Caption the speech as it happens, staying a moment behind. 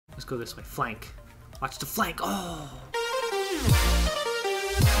Let's go this way. Flank. Watch the flank. Oh!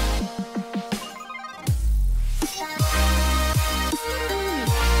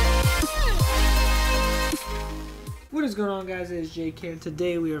 What is going on, guys? It is Jake here, and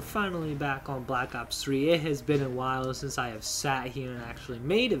today we are finally back on Black Ops 3. It has been a while since I have sat here and actually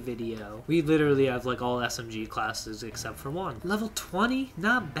made a video. We literally have like all SMG classes except for one. Level 20?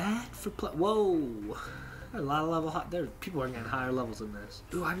 Not bad for whoa! A lot of level there. People are getting higher levels than this.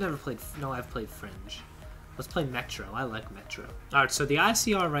 Ooh, I've never played. No, I've played Fringe. Let's play Metro. I like Metro. Alright, so the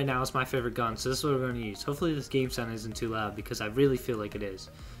ICR right now is my favorite gun, so this is what we're going to use. Hopefully this game sound isn't too loud because I really feel like it is.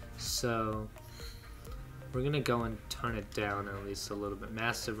 So we're going to go and turn it down at least a little bit.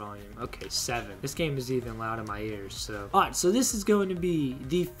 Master volume. Okay, 7. This game is even loud in my ears, so. Alright, so this is going to be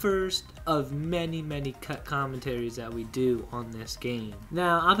the first of many cut commentaries that we do on this game.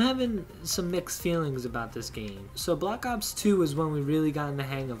 Now, I'm having some mixed feelings about this game. So Black Ops 2 is when we really got in the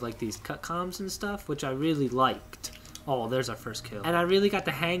hang of like these cut comms and stuff, which I really liked. Oh, there's our first kill. And I really got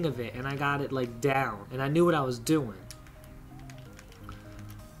the hang of it, and I got it like down, and I knew what I was doing.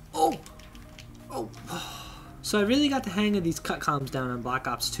 Oh! Oh! So I really got the hang of these cut comms down on Black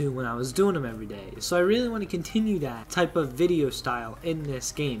Ops 2 when I was doing them every day. So I really want to continue that type of video style in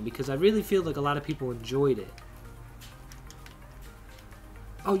this game because I really feel like a lot of people enjoyed it.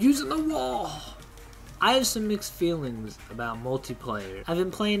 Oh, using the wall! I have some mixed feelings about multiplayer. I've been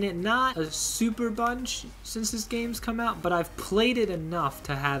playing it not a super bunch since this game's come out, but I've played it enough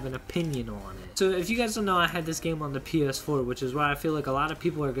to have an opinion on it. So if you guys don't know, I had this game on the PS4, which is where I feel like a lot of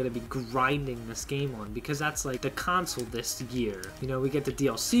people are going to be grinding this game on because that's like the console this year. You know, we get the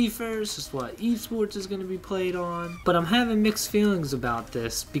DLC first, is what esports is going to be played on. But I'm having mixed feelings about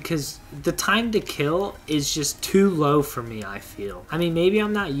this because the time to kill is just too low for me, I feel. I mean, maybe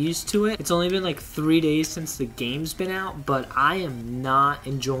I'm not used to it. It's only been like 3 days since the game's been out, but I am not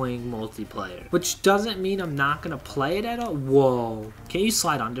enjoying multiplayer, which doesn't mean I'm not gonna play it at all. Whoa, can you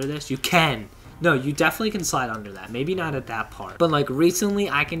slide under this? You can. No, you definitely can slide under that. Maybe not at that part, but like recently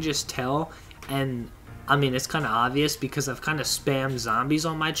I can just tell, and I mean it's kind of obvious because I've kind of spammed zombies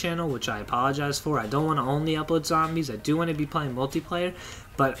on my channel, which I apologize for. I don't want to only upload zombies. I do want to be playing multiplayer,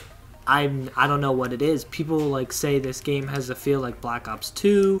 but I don't know what it is. People like say this game has a feel like Black Ops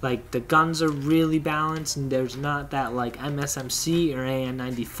 2, like the guns are really balanced and there's not that like MSMC or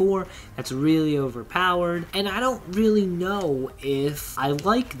AN94 that's really overpowered, and I don't really know if I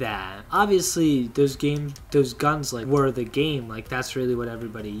like that. Obviously those guns like were the game, like that's really what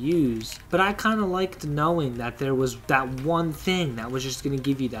everybody used, but I kind of liked knowing that there was that one thing that was just gonna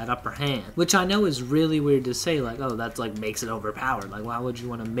give you that upper hand, which I know is really weird to say, like, oh, that's like makes it overpowered. Like, why would you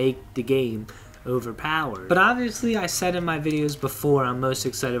want to make the game overpowered? But obviously I said in my videos before I'm most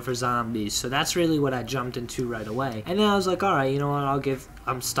excited for zombies, so that's really what I jumped into right away. And then I was like, alright, you know what,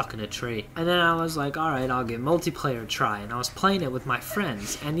 I'm stuck in a tree. And then I was like, alright, I'll give multiplayer a try. And I was playing it with my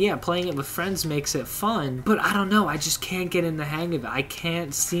friends. And yeah, playing it with friends makes it fun, but I don't know, I just can't get in the hang of it. I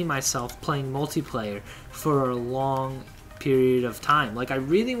can't see myself playing multiplayer for a long period of time. Like, I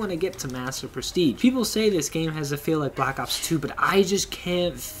really want to get to Master Prestige. People say this game has a feel like Black Ops 2, but I just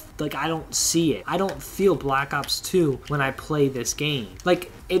can't, like, I don't see it. I don't feel Black Ops 2 when I play this game.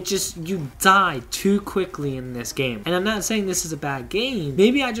 Like, it just, you die too quickly in this game. And I'm not saying this is a bad game.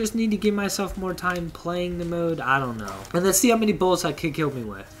 Maybe I just need to give myself more time playing the mode. I don't know. And let's see how many bullets that kid killed me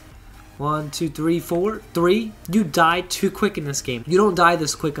with. 1, 2, 3, 4, 3. You die too quick in this game. You don't die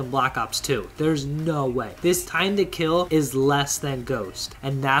this quick in Black Ops 2. There's no way. This time to kill is less than Ghost,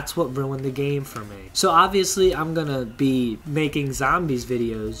 and that's what ruined the game for me. So obviously I'm gonna be making zombies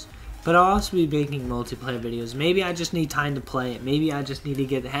videos, but I'll also be making multiplayer videos. Maybe I just need time to play it. Maybe I just need to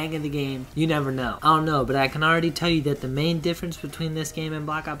get the hang of the game. You never know. I don't know, but I can already tell you that the main difference between this game and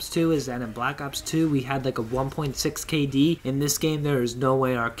Black Ops 2 is that in Black Ops 2 we had like a 1.6 KD. In this game there is no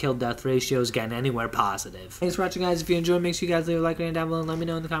way our kill death ratio is getting anywhere positive. Thanks for watching, guys. If you enjoyed, make sure you guys leave a like down below and let me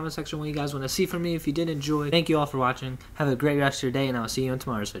know in the comment section what you guys want to see from me. If you did enjoy, thank you all for watching. Have a great rest of your day, and I will see you in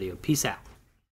tomorrow's video. Peace out.